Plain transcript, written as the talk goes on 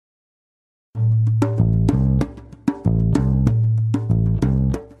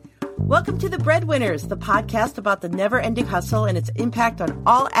Welcome to the Breadwinners, the podcast about the never-ending hustle and its impact on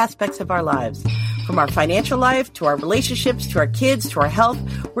all aspects of our lives. From our financial life, to our relationships, to our kids, to our health,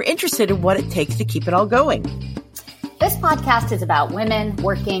 we're interested in what it takes to keep it all going. This podcast is about women,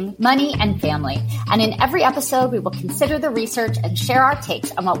 working, money, and family. And in every episode, we will consider the research and share our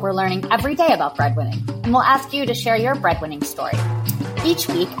takes on what we're learning every day about breadwinning. And we'll ask you to share your breadwinning story. Each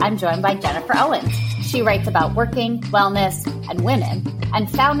week, I'm joined by Jennifer Owens. She writes about working, wellness, and women, and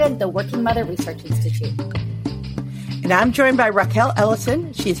founded the Working Mother Research Institute. And I'm joined by Raquel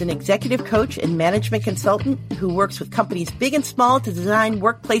Ellison. She's an executive coach and management consultant who works with companies big and small to design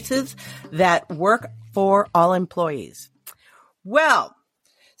workplaces that work for all employees. Well,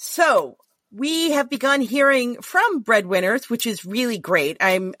 so we have begun hearing from breadwinners, which is really great.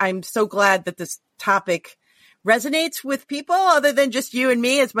 I'm so glad that this topic resonates with people other than just you and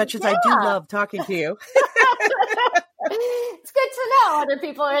me, as much as I do love talking to you. It's good to know other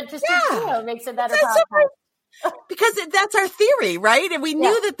people are interested too. It makes it better podcast. Because that's our theory, right? And we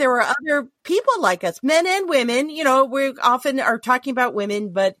knew that there were other people like us, men and women. You know, we often are talking about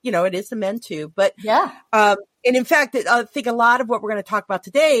women, but, you know, it is the men too. But, and in fact, I think a lot of what we're going to talk about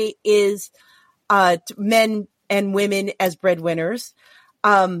today is men and women as breadwinners.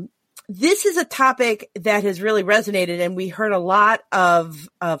 This is a topic that has really resonated, and we heard a lot of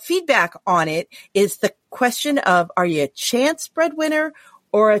feedback on it, is the question of, are you a chance breadwinner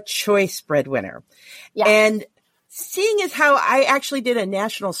or a choice breadwinner? Yeah. And seeing as how I actually did a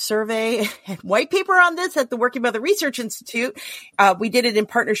national survey and white paper on this at the Working Mother Research Institute, we did it in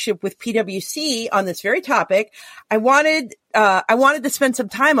partnership with PwC on this very topic. I wanted to spend some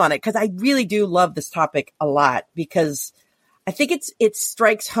time on it because I really do love this topic a lot, because I think it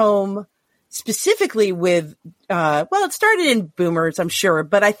strikes home specifically with, it started in boomers, I'm sure,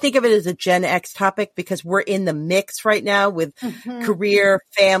 but I think of it as a Gen X topic because we're in the mix right now with career,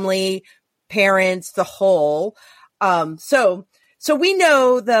 family, parents, the whole. So we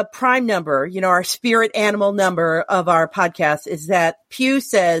know the prime number, you know, our spirit animal number of our podcast is that Pew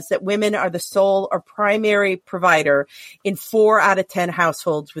says that women are the sole or primary provider in 4 out of 10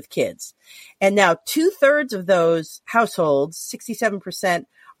 households with kids. And now 2/3 of those households, 67%,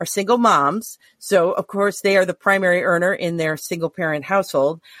 are single moms. So of course they are the primary earner in their single parent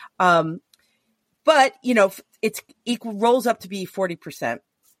household. But you know, rolls up to be 40%.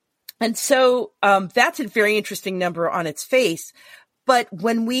 And so, that's a very interesting number on its face. But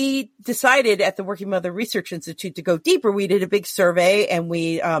when we decided at the Working Mother Research Institute to go deeper, we did a big survey and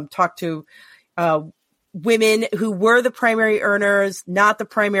we, talked to, women who were the primary earners, not the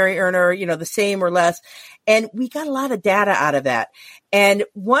primary earner, you know, the same or less. And we got a lot of data out of that. And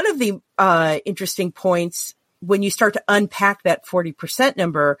one of the interesting points when you start to unpack that 40%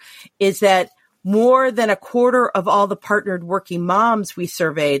 number is that more than a quarter of all the partnered working moms we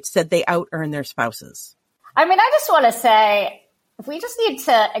surveyed said they out-earn their spouses. I mean, I just want to say, we just need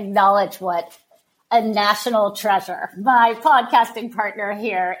to acknowledge what a national treasure my podcasting partner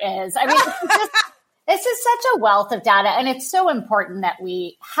here is. I mean, this is such a wealth of data, and it's so important that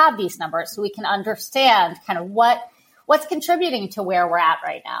we have these numbers so we can understand kind of what's contributing to where we're at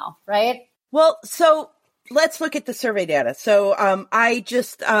right now, right? Well, so let's look at the survey data. So I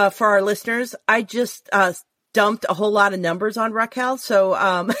just, for our listeners, I just dumped a whole lot of numbers on Raquel. So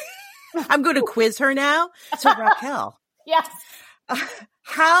I'm going to quiz her now. So Raquel. Yes.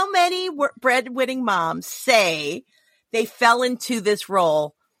 How many breadwinning moms say they fell into this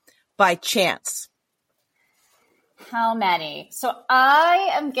role by chance? How many? So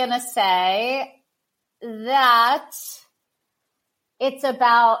I am going to say that it's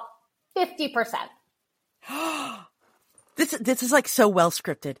about 50%. This is like so well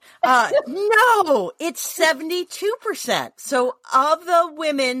scripted. No, it's 72%. So of the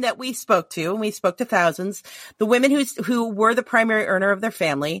women that we spoke to, and we spoke to thousands, the women who were the primary earner of their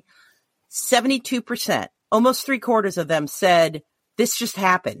family, 72%, almost 3/4 of them said this just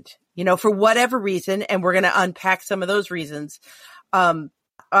happened, you know, for whatever reason. And we're going to unpack some of those reasons.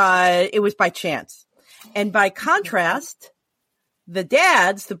 It was by chance. And by contrast, the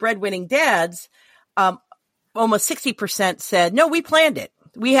dads, the breadwinning dads, almost 60% said, no, we planned it.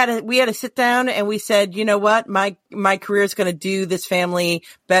 We had to sit down and we said, you know what, my career is going to do this family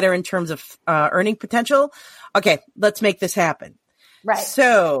better in terms of earning potential. Okay, let's make this happen. Right.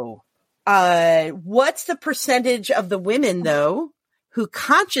 So, what's the percentage of the women though who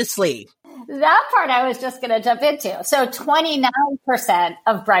consciously? That part I was just going to jump into. So 29%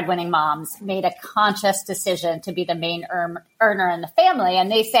 of breadwinning moms made a conscious decision to be the main earner in the family.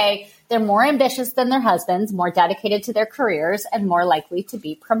 And they say they're more ambitious than their husbands, more dedicated to their careers, and more likely to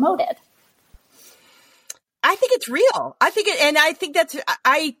be promoted. I think it's real. I think that's,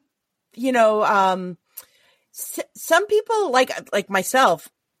 some people like myself,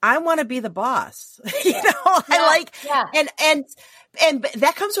 I want to be the boss, and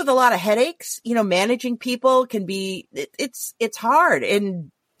that comes with a lot of headaches. Managing people can be, it's hard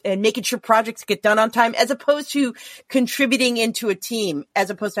and making sure projects get done on time, as opposed to contributing into a team,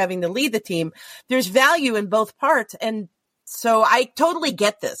 as opposed to having to lead the team. There's value in both parts. And so I totally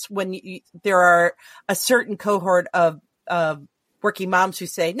get this when there are a certain cohort of working moms who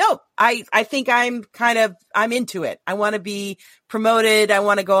say, no, I think I'm into it. I want to be promoted. I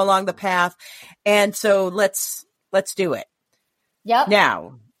want to go along the path. And so let's do it. Yep.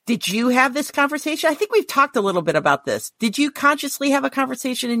 Now, did you have this conversation? I think we've talked a little bit about this. Did you consciously have a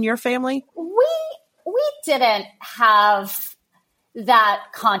conversation in your family? We didn't have that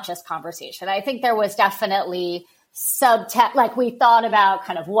conscious conversation. I think there was definitely subtext, like we thought about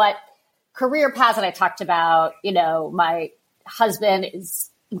kind of what career paths, and I talked about, my husband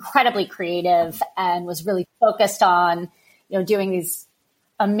is incredibly creative and was really focused on, doing these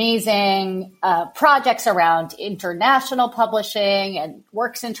amazing projects around international publishing and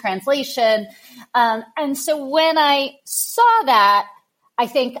works in translation. And so when I saw that, I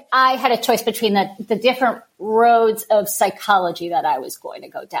think I had a choice between the different roads of psychology that I was going to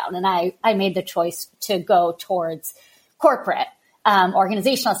go down. And I made the choice to go towards corporate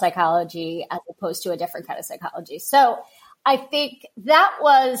organizational psychology as opposed to a different kind of psychology. So I think that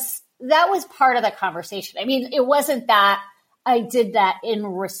was part of the conversation. I mean, it wasn't that I did that in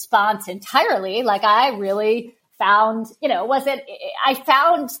response entirely. Like I really found, I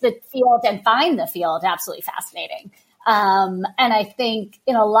found the field and find the field absolutely fascinating. And I think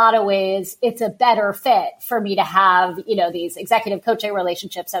in a lot of ways, it's a better fit for me to have, these executive coaching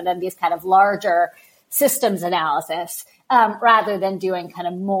relationships and then these kind of larger systems analysis, rather than doing kind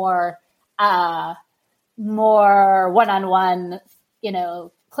of more one-on-one,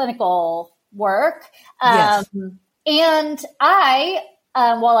 clinical work. Yes. And I,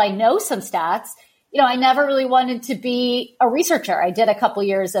 while I know some stats, I never really wanted to be a researcher. I did a couple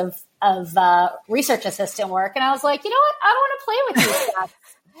years of research assistant work, and I was like, you know what? I don't want to play with these stats.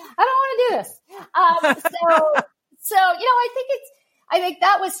 I don't want to do this. So I think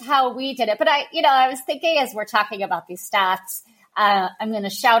that was how we did it. But I was thinking as we're talking about these stats, I'm going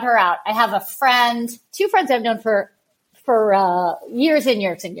to shout her out. I have two friends I've known for years and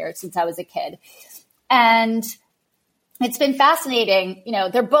years and years since I was a kid. And it's been fascinating.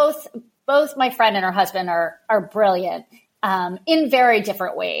 They're both my friend and her husband are brilliant, in very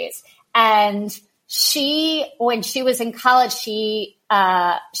different ways. And when she was in college, she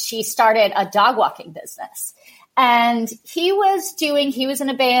started a dog walking business, and he was in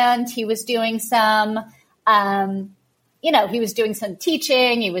a band. He was doing some, he was doing some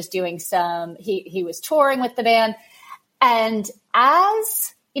teaching. He was doing he was touring with the band. And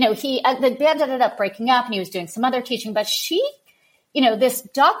as, the band ended up breaking up and he was doing some other teaching, but she, this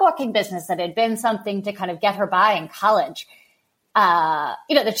dog walking business that had been something to kind of get her by in college,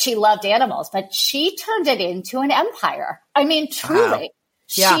 that she loved animals, but she turned it into an empire. I mean, truly.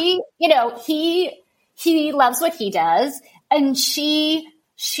 Wow. Yeah. He loves what he does. And she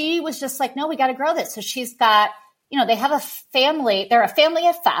was just like, no, we got to grow this. So she's got, they have a family. They're a family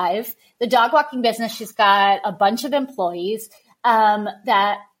of 5. The dog walking business, she's got a bunch of employees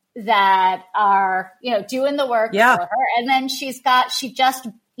that are, doing the work for her. And then she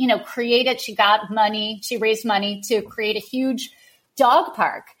raised money to create a huge dog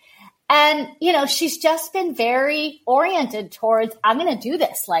park. And, she's just been very oriented towards, I'm going to do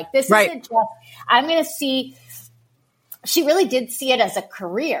this. Like, this isn't just, I'm going to see, she really did see it as a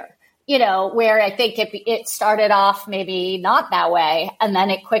career, where I think it started off maybe not that way. And then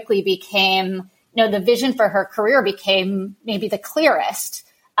it quickly became, the vision for her career became maybe the clearest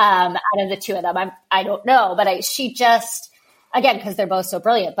out of the two of them. I don't know, but she just, again, because they're both so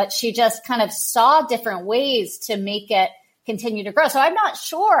brilliant, but she just kind of saw different ways to make it continue to grow. So I'm not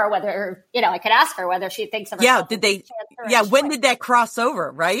sure whether, I could ask her whether she thinks of herself. When did that cross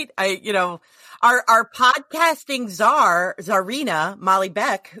over? Right. Our podcasting czarina, Molly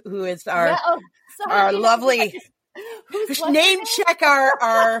Beck, who is our lovely name check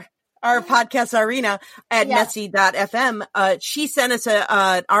our podcast czarina at messy.fm. She sent us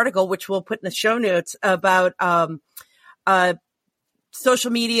an article, which we'll put in the show notes, about,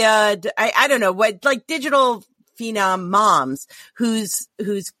 social media. I don't know what, like digital phenom moms whose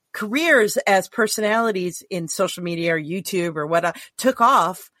careers as personalities in social media or YouTube or what took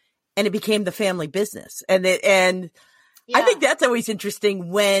off, and it became the family business. I think that's always interesting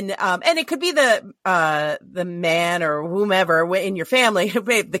when, and it could be the man or whomever in your family,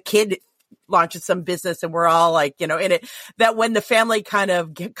 the kid launches some business and we're all like, in it, that when the family kind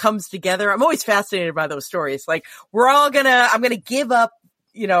of comes together, I'm always fascinated by those stories. Like I'm going to give up,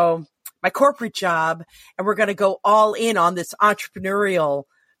 my corporate job and we're going to go all in on this entrepreneurial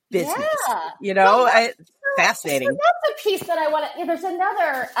business, fascinating. So that's a piece that I want to, there's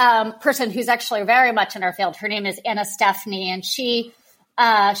another person who's actually very much in our field. Her name is Anna Stephanie, and she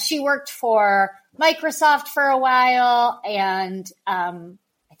worked for Microsoft for a while. And,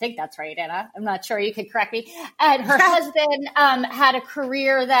 I think that's right, Anna. I'm not sure. You could correct me. And her husband, had a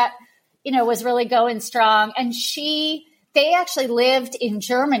career that, was really going strong. And they actually lived in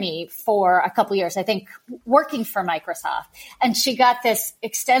Germany for a couple years, I think, working for Microsoft. And she got this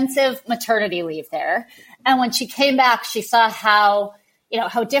extensive maternity leave there. And when she came back, she saw how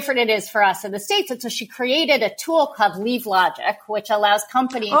different it is for us in the States. And so she created a tool called Leave Logic, which allows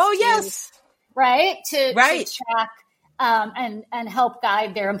companies to track and help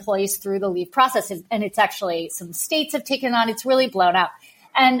guide their employees through the leave process. And it's actually, some states have taken on, it's really blown out.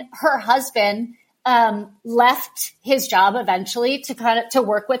 And her husband left his job eventually to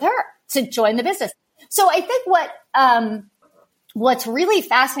work with her, to join the business. So I think what's really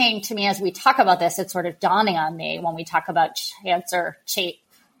fascinating to me as we talk about this, it's sort of dawning on me when we talk about chance or choice,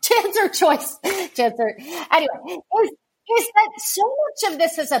 anyway, is that so much of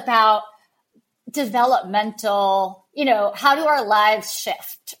this is about developmental, how do our lives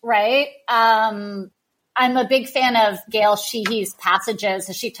shift, right? I'm a big fan of Gail Sheehy's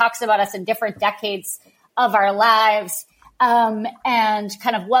passages. She talks about us in different decades of our lives, and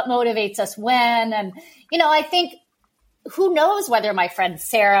kind of what motivates us when. And, I think who knows whether my friend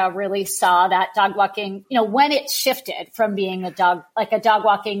Sarah really saw that dog walking, when it shifted from being a dog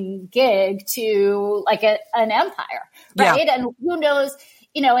walking gig to like an empire, right? Yeah. And who knows,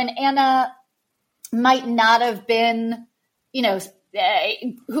 and Anna might not have been,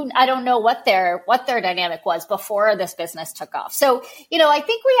 I don't know what their dynamic was before this business took off. So,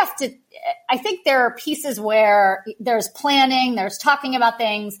 I think there are pieces where there's planning, there's talking about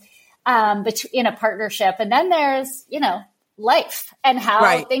things, in a partnership. And then there's, life and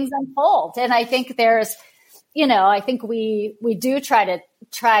how things unfold. And I think there's, I think we do try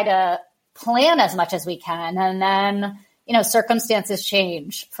to plan as much as we can. And then, circumstances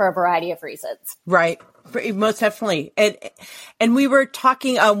change for a variety of reasons. Right. Most definitely. And we were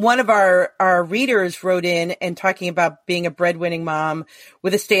talking, one of our readers wrote in and talking about being a breadwinning mom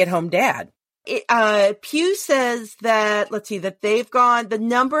with a stay-at-home dad. Pew says that, that the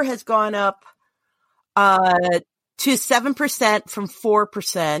number has gone up, to 7% from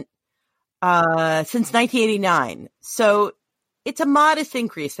 4%, since 1989. So it's a modest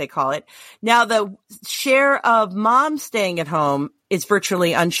increase, they call it. Now, the share of moms staying at home is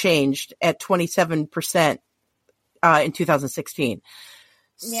virtually unchanged at 27%, in 2016.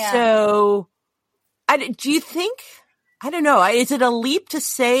 Yeah. So do you think, I don't know, is it a leap to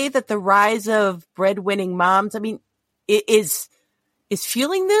say that the rise of breadwinning moms, is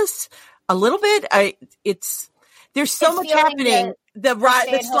fueling this a little bit? There's so much happening.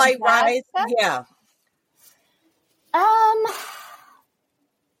 The slight rise. Yeah.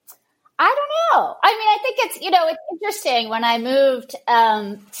 I don't know. I think it's, it's interesting. When I moved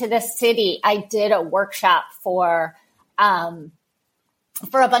to this city, I did a workshop for a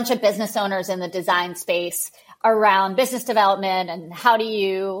bunch of business owners in the design space around business development and how do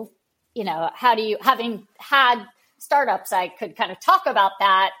you, having had startups, I could kind of talk about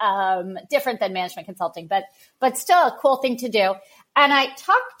that, different than management consulting, but still a cool thing to do. And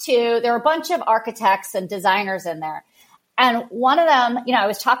there were a bunch of architects and designers in there. And one of them, I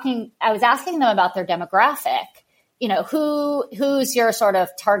was asking them about their demographic, who's your sort of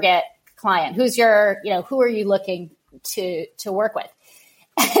target client? Who are you looking to work with?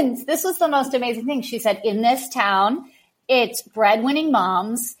 And this was the most amazing thing. She said, in this town, it's breadwinning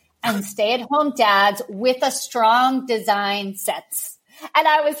moms and stay-at-home dads with a strong design sense. And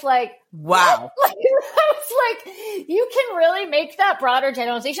I was like, wow. I was like, you can really make that broader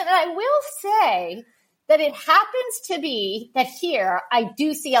generalization. And I will say that it happens to be that here I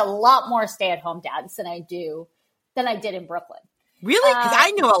do see a lot more stay-at-home dads than I did in Brooklyn. Really? Because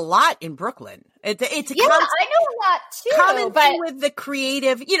I know a lot in Brooklyn. I know a lot too. Common thing with the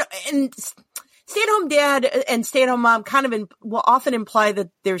creative, and stay-at-home dad and stay-at-home mom kind of will often imply that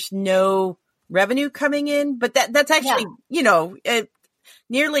there's no revenue coming in, but that's actually,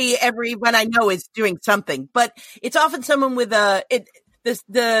 nearly everyone I know is doing something. But it's often someone with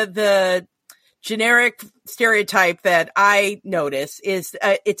the generic stereotype that I notice is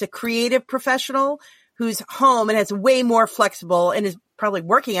it's a creative professional who's home and has way more flexible and is probably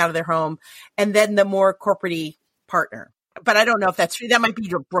working out of their home, and then the more corporate-y partner. But I don't know if that's true. That might be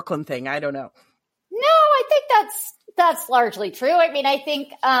your Brooklyn thing. I don't know. No, I think that's largely true. I mean, I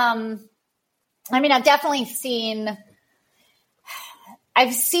think, I've definitely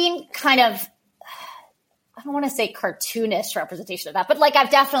I've seen kind of, I don't want to say cartoonish representation of that, but like I've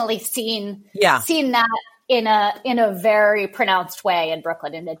definitely seen that in a very pronounced way in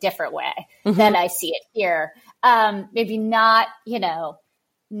Brooklyn, in a different way than I see it here. Maybe not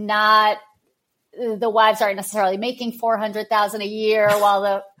the wives aren't necessarily making $400,000 a year while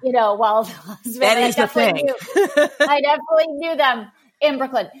the husband, that is the thing. I definitely knew them in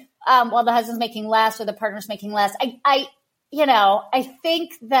Brooklyn. While the husband's making less or the partner's making less. I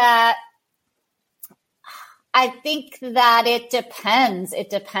think that it depends. It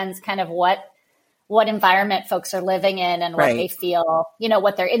depends kind of what environment folks are living in and what they feel,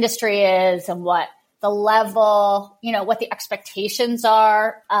 what their industry is and what the level, what the expectations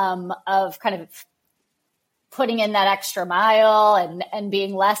are of kind of putting in that extra mile and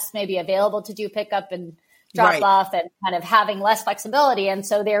being less maybe available to do pickup and drop off and kind of having less flexibility. And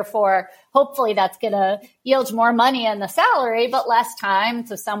so therefore, hopefully that's going to yield more money in the salary, but less time.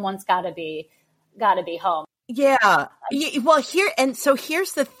 So someone's got to be home. Yeah. Well,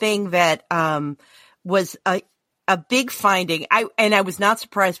 here's the thing that was a big finding. I was not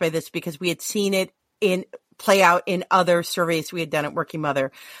surprised by this because we had seen it play out in other surveys we had done at Working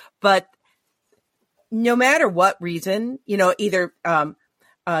Mother. But no matter what reason, either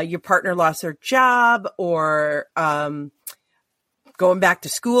your partner lost their job or going back to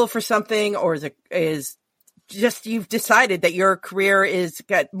school for something, or is just you've decided that your career is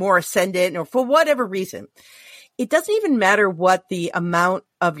got more ascendant, or for whatever reason. It doesn't even matter what the amount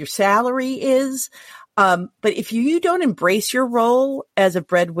of your salary is. But if you don't embrace your role as a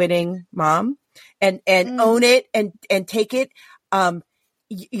breadwinning mom and own it and take it,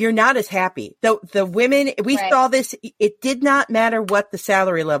 you're not as happy. The women, we saw this, it did not matter what the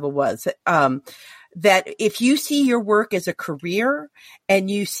salary level was. That if you see your work as a career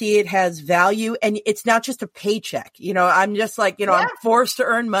and you see it has value and it's not just a paycheck, I'm just like, I'm forced to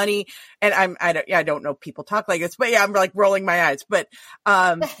earn money and I don't know people talk like this, but I'm like rolling my eyes, but,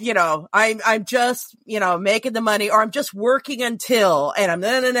 I'm just, making the money, or I'm just working until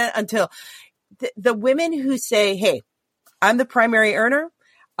the women who say, hey, I'm the primary earner.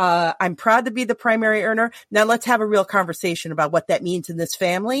 I'm proud to be the primary earner. Now let's have a real conversation about what that means in this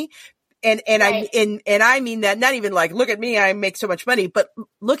family. And I mean that not even like, look at me, I make so much money, but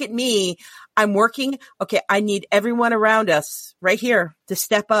look at me, I'm working. Okay. I need everyone around us right here to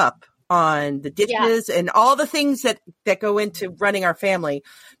step up on the dishes and all the things that go into running our family.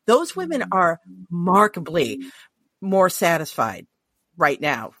 Those women are markedly more satisfied right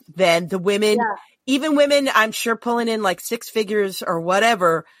now than the women, even women, I'm sure pulling in like six figures or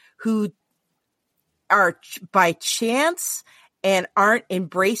whatever, who are by chance and aren't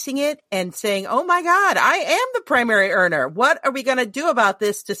embracing it and saying, oh my God, I am the primary earner. What are we going to do about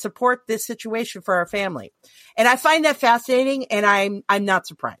this to support this situation for our family? And I find that fascinating, and I'm not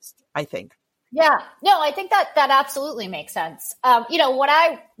surprised, I think. Yeah, no, I think that absolutely makes sense. What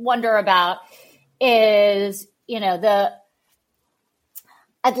I wonder about is,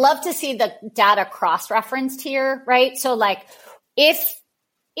 I'd love to see the data cross-referenced here, right? So like if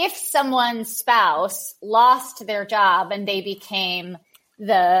someone's spouse lost their job and they became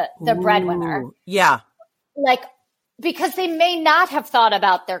the breadwinner. Yeah. Like, because they may not have thought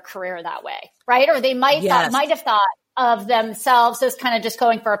about their career that way, right? Or they might have thought of themselves as kind of just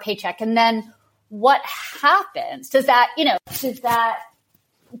going for a paycheck. And then what happens? Do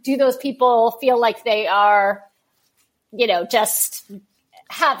those people feel like they are, just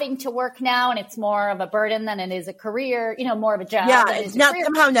having to work now and it's more of a burden than it is a career, more of a job. Yeah, it's not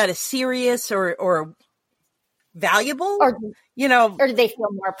somehow not as serious or valuable, or do they feel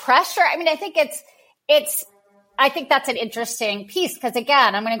more pressure? I mean, I think I think that's an interesting piece because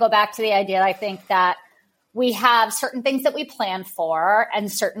again, I'm going to go back to the idea. I think that we have certain things that we plan for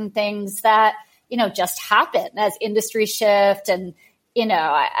and certain things that, just happen as industry shift. And,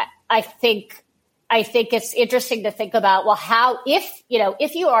 I think it's interesting to think about, well, how, if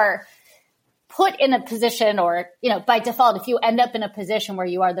you are put in a position or, by default, if you end up in a position where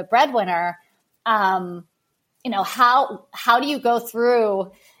you are the breadwinner, how do you go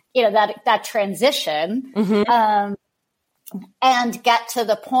through, that transition, and get to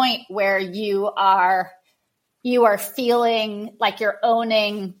the point where you are feeling like you're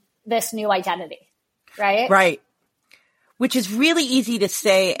owning this new identity, right? Right. Which is really easy to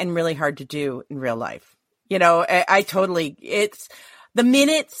say and really hard to do in real life. the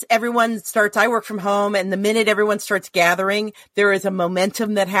minute everyone starts, I work from home, and the minute everyone starts gathering, there is a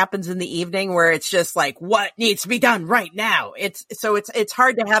momentum that happens in the evening where it's just like, what needs to be done right now? It's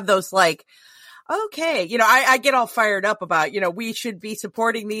hard to have those like, okay, I get all fired up about, we should be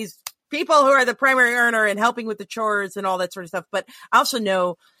supporting these people who are the primary earner and helping with the chores and all that sort of stuff. But I also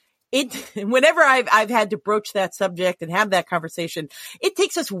know whenever I've had to broach that subject and have that conversation, it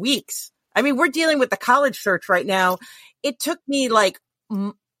takes us weeks. I mean, we're dealing with the college search right now. It took me like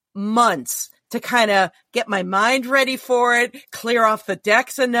months to kind of get my mind ready for it, clear off the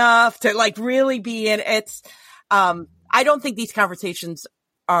decks enough to like really be in it. I don't think these conversations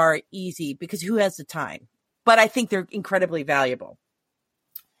are easy because who has the time? But I think they're incredibly valuable.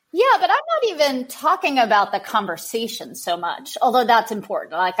 Yeah, but I'm not even talking about the conversation so much, although that's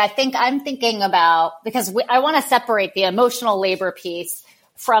important. Like, I think I'm thinking about, because I want to separate the emotional labor piece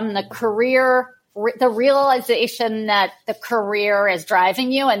from the career, the realization that the career is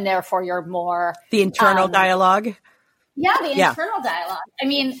driving you and therefore you're more. The internal dialogue. Yeah, the internal dialogue. I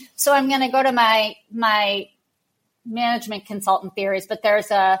mean, so I'm going to go to my management consultant theories, but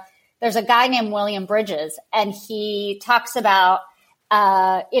there's a guy named William Bridges, and he talks about,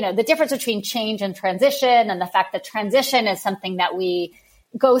 the difference between change and transition, and the fact that transition is something that we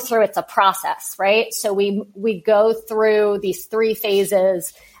go through. It's a process, right? So we go through these 3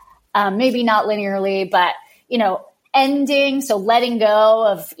 phases, maybe not linearly, but, ending. So letting go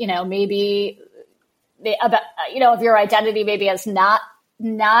of, maybe of your identity, maybe as not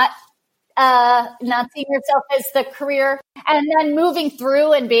seeing yourself as the career, and then moving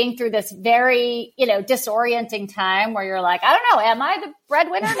through and being through this very, disorienting time where you're like, I don't know, am I the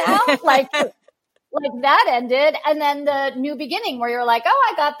breadwinner now? like that ended. And then the new beginning where you're like,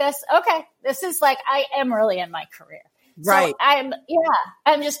 oh, I got this. Okay. This is like, I am really in my career. Right. So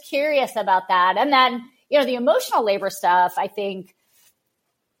I'm just curious about that. And then, the emotional labor stuff, I think,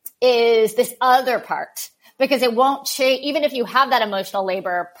 is this other part. Because it won't change, even if you have that emotional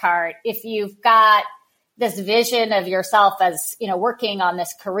labor part, if you've got this vision of yourself as, working on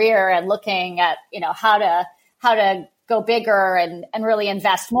this career and looking at, how to go bigger and really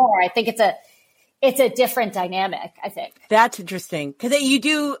invest more, I think it's a different dynamic, I think. That's interesting. Because you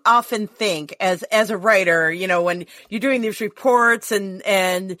do often think as a writer, when you're doing these reports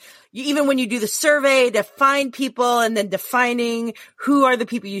and even when you do the survey to find people and then defining who are the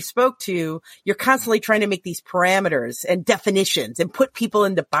people you spoke to, you're constantly trying to make these parameters and definitions and put people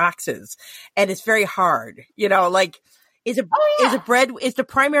into boxes. And it's very hard, is the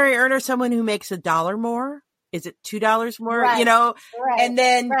primary earner someone who makes $1 more? Is it $2 more? Right. Right. And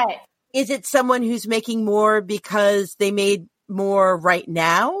then right. Is it someone who's making more because they made more right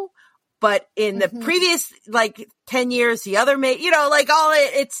now, but in the previous 10 years, the other made,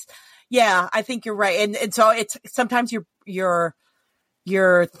 I think you're right. And so it's sometimes your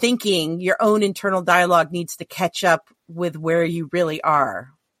thinking, your own internal dialogue needs to catch up with where you really are.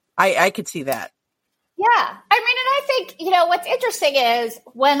 I could see that. Yeah. I mean, and I think, what's interesting is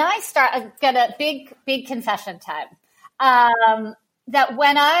when I get a big confession time, that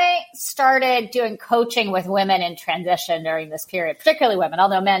when I started doing coaching with women in transition during this period, particularly women,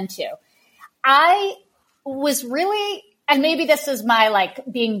 although men too, I was really, and maybe this is my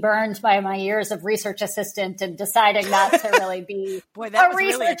being burned by my years of research assistant and deciding not to really be Boy, that was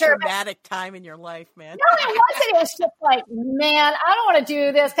really a traumatic time in your life, man. No, it wasn't. It was just like, man, I don't want to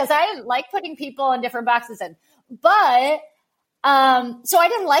do this because I didn't like putting people in different boxes. So I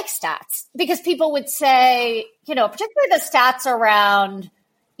didn't like stats because people would say, particularly the stats around,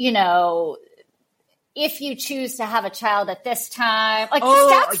 if you choose to have a child at this time, the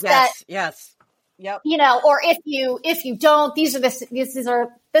stats yes. Yep. Or if you don't, this is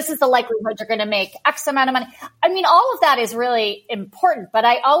the likelihood you're going to make X amount of money. I mean, all of that is really important, but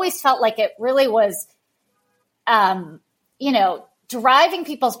I always felt like it really was, driving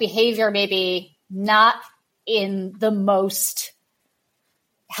people's behavior, maybe not in the most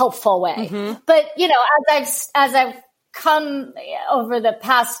helpful way. Mm-hmm. But, as I've come over the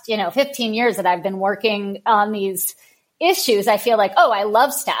past, 15 years that I've been working on these issues, I feel like, I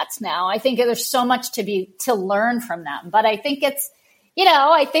love stats now. I think there's so much to learn from them. But I think it's,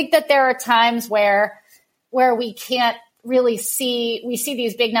 I think that there are times where we can't really we see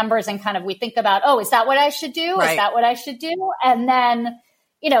these big numbers and kind of, we think about, is that what I should do? Right. Is that what I should do? And then,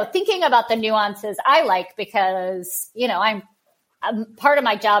 thinking about the nuances I like because, I'm part of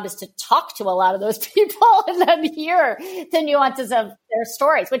my job is to talk to a lot of those people and then hear the nuances of their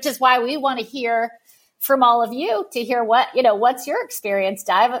stories, which is why we want to hear from all of you to hear what's your experience,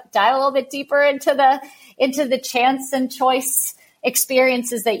 dive a little bit deeper into the chance and choice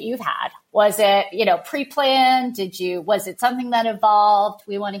experiences that you've had. Was it, pre-planned? Was it something that evolved?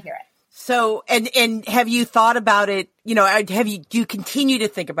 We want to hear it. So, and have you thought about it? Do you continue to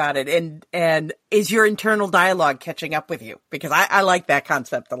think about it? And is your internal dialogue catching up with you? Because I like that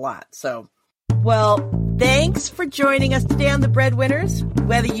concept a lot. So, well, thanks for joining us today on The Breadwinners.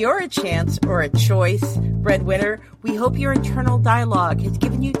 Whether you're a chance or a choice breadwinner, we hope your internal dialogue has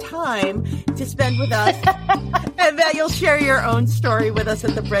given you time to spend with us and that you'll share your own story with us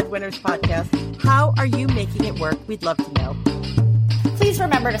at the Breadwinners podcast. How are you making it work? We'd love to know. Please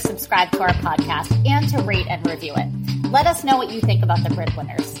remember to subscribe to our podcast and to rate and review it. Let us know what you think about the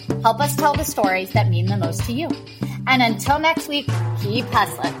Breadwinners. Help us tell the stories that mean the most to you. And until next week, keep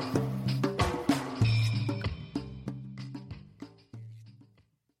hustling.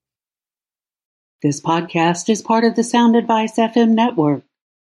 This podcast is part of the Sound Advice FM network.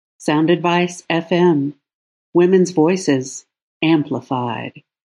 Sound Advice FM. Women's voices amplified.